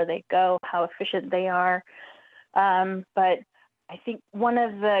from, where they go, how efficient they are. But I think one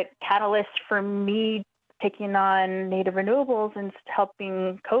of the catalysts for me taking on Native Renewables and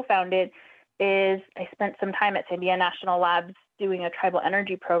helping co-found it is I spent some time at Sandia National Labs doing a tribal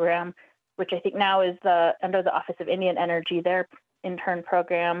energy program, which I think now is under the Office of Indian Energy, their intern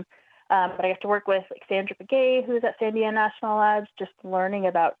program. But I got to work with Sandra Begay, who's at Sandia National Labs, just learning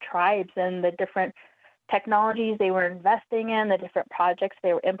about tribes and the different technologies they were investing in, the different projects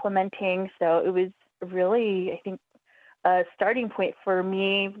they were implementing. So it was really, I think, a starting point for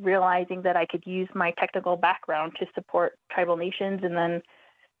me realizing that I could use my technical background to support tribal nations and then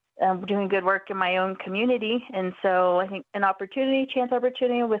doing good work in my own community. And so I think chance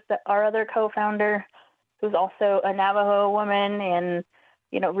opportunity with our other co-founder, who's also a Navajo woman, and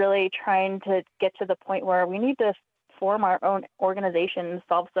really trying to get to the point where we need to form our own organization and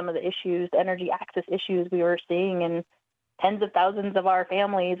solve some of the issues, energy access issues we were seeing. And tens of thousands of our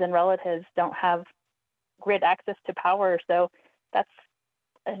families and relatives don't have grid access to power. So that's,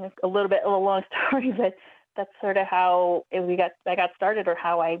 I think, a little bit of a long story, but that's sort of how I got started, or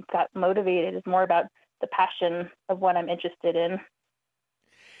how I got motivated. Is more about the passion of what I'm interested in.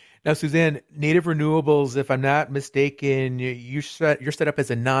 Now, Suzanne, Native Renewables, if I'm not mistaken, you're set up as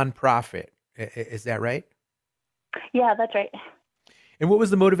a nonprofit. Is that right? Yeah, that's right. And what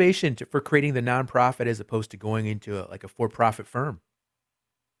was the motivation for creating the nonprofit as opposed to going into a for-profit firm?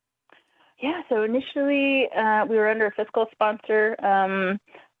 Yeah, so initially we were under a fiscal sponsor.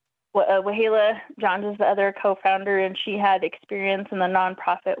 Wahala Johns is the other co-founder, and she had experience in the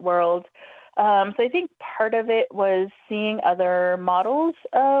nonprofit world So I think part of it was seeing other models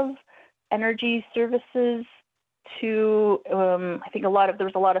of energy services I think there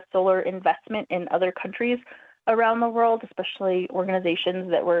was a lot of solar investment in other countries around the world, especially organizations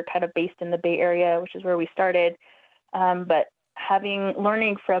that were kind of based in the Bay Area, which is where we started. But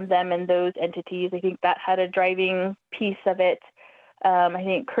learning from them and those entities, I think that had a driving piece of it. I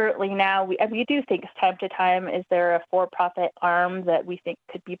think currently now we do think time to time, is there a for-profit arm that we think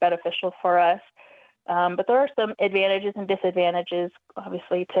could be beneficial for us? But there are some advantages and disadvantages,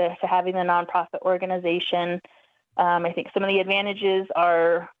 obviously, to having a nonprofit organization. I think some of the advantages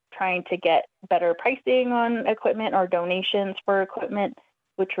are trying to get better pricing on equipment or donations for equipment,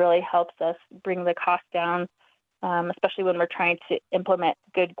 which really helps us bring the cost down, especially when we're trying to implement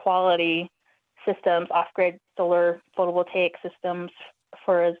good quality systems, off-grid solar photovoltaic systems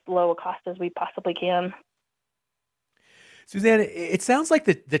for as low a cost as we possibly can. Suzanne, it sounds like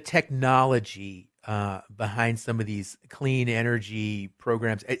the technology behind some of these clean energy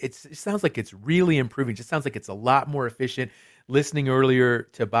programs, it sounds like it's really improving. It just sounds like it's a lot more efficient. Listening earlier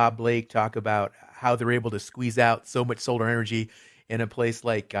to Bob Blake talk about how they're able to squeeze out so much solar energy in a place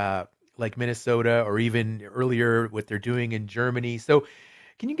like Minnesota, or even earlier what they're doing in Germany. So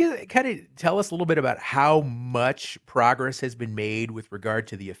can you kind of tell us a little bit about how much progress has been made with regard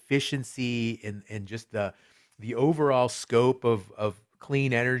to the efficiency and just the overall scope of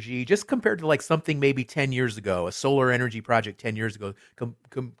clean energy, just compared to like something maybe 10 years ago, a solar energy project 10 years ago,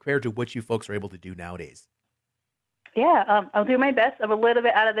 compared to what you folks are able to do nowadays? Yeah, I'll do my best. I'm a little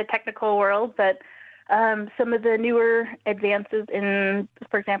bit out of the technical world, but some of the newer advances in,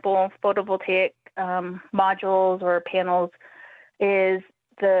 for example, photovoltaic modules or panels is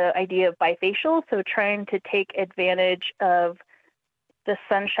the idea of bifacial. So trying to take advantage of the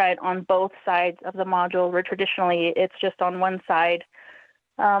sunshine on both sides of the module, where traditionally it's just on one side.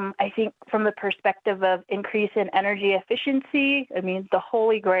 I think from the perspective of increase in energy efficiency, I mean, the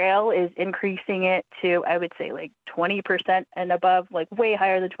holy grail is increasing it to, I would say, like 20% and above, like way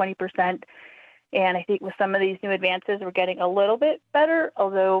higher than 20%. And I think with some of these new advances, we're getting a little bit better,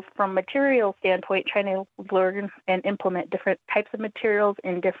 although from material standpoint, trying to learn and implement different types of materials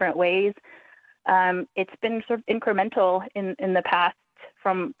in different ways, it's been sort of incremental in the past.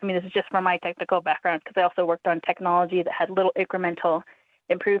 This is just from my technical background, because I also worked on technology that had little incremental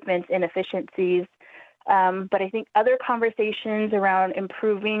improvements in efficiencies. But I think other conversations around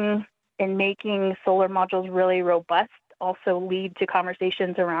improving and making solar modules really robust also lead to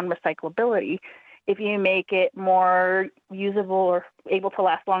conversations around recyclability. If you make it more usable or able to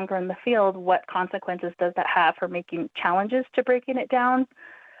last longer in the field, what consequences does that have for making challenges to breaking it down?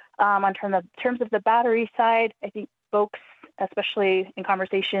 On terms of the battery side, I think folks, especially in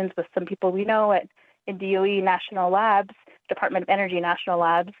conversations with some people we know in DOE National Labs, Department of Energy National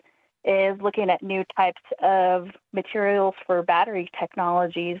Labs, is looking at new types of materials for battery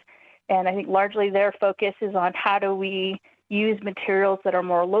technologies. And I think largely their focus is on how do we use materials that are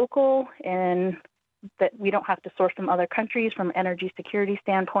more local and that we don't have to source from other countries from an energy security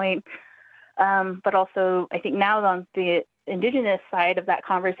standpoint. But also, I think now on the indigenous side of that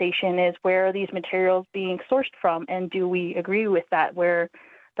conversation is, where are these materials being sourced from, and do we agree with that where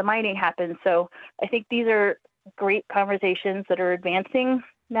the mining happens? So I think these are great conversations that are advancing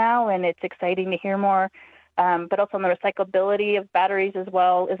now, and it's exciting to hear more. But also on the recyclability of batteries as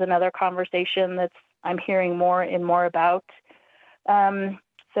well is another conversation that's I'm hearing more and more about.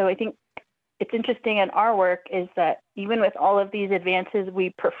 So I think it's interesting in our work is that even with all of these advances,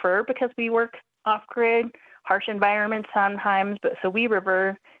 we prefer, because we work off-grid, harsh environments sometimes, but so we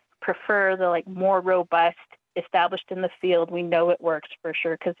prefer the more robust, established in the field. We know it works for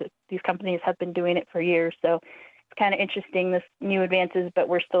sure, because these companies have been doing it for years. So it's kind of interesting, this new advances, but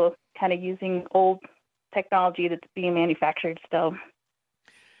we're still kind of using old technology that's being manufactured still.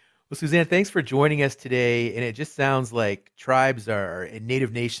 Well, Suzanne, thanks for joining us today. And it just sounds like tribes and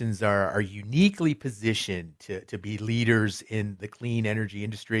Native nations are uniquely positioned to be leaders in the clean energy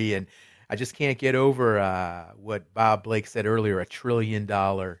industry. And I just can't get over what Bob Blake said earlier, $1 trillion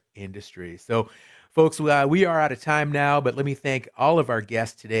industry. So, folks, we are out of time now, but let me thank all of our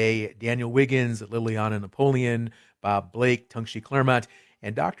guests today: Daniel Wiggins, Liliana Napoleon, Bob Blake, Tungshi Claremont,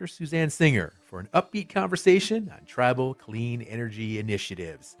 and Dr. Suzanne Singer for an upbeat conversation on tribal clean energy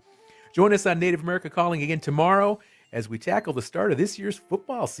initiatives. Join us on Native America Calling again tomorrow as we tackle the start of this year's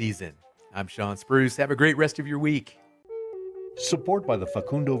football season. I'm Sean Spruce. Have a great rest of your week. Support by the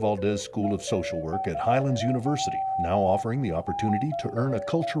Facundo Valdez School of Social Work at Highlands University, now offering the opportunity to earn a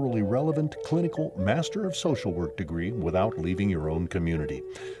culturally relevant clinical Master of Social Work degree without leaving your own community.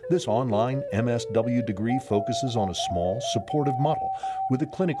 This online MSW degree focuses on a small, supportive model with a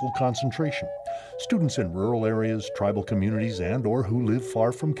clinical concentration. Students in rural areas, tribal communities, and/or who live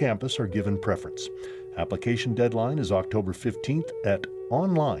far from campus are given preference. Application deadline is October 15th at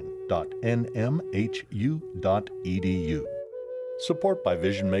online.nmhu.edu. Support by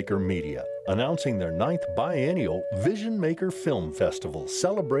Vision Maker Media, announcing their 9th biennial Vision Maker Film Festival,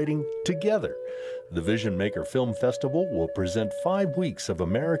 celebrating Together. The Vision Maker Film Festival will present 5 weeks of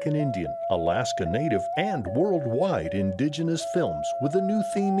American Indian, Alaska Native, and worldwide Indigenous films with a new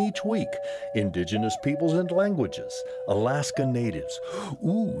theme each week: Indigenous Peoples and Languages, Alaska Natives,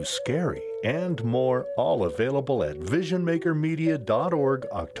 ooh, scary, and more, all available at visionmakermedia.org,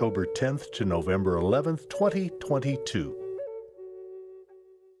 October 10th to November 11th, 2022.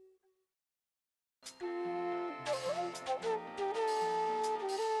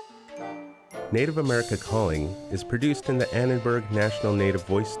 Native America Calling is produced in the Annenberg National Native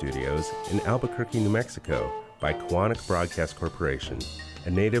Voice Studios in Albuquerque, New Mexico by Koahnic Broadcast Corporation, a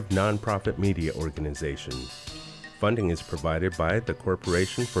Native nonprofit media organization. Funding is provided by the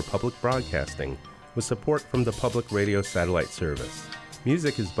Corporation for Public Broadcasting with support from the Public Radio Satellite Service.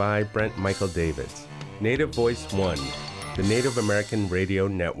 Music is by Brent Michael Davids. Native Voice One, the Native American Radio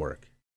Network.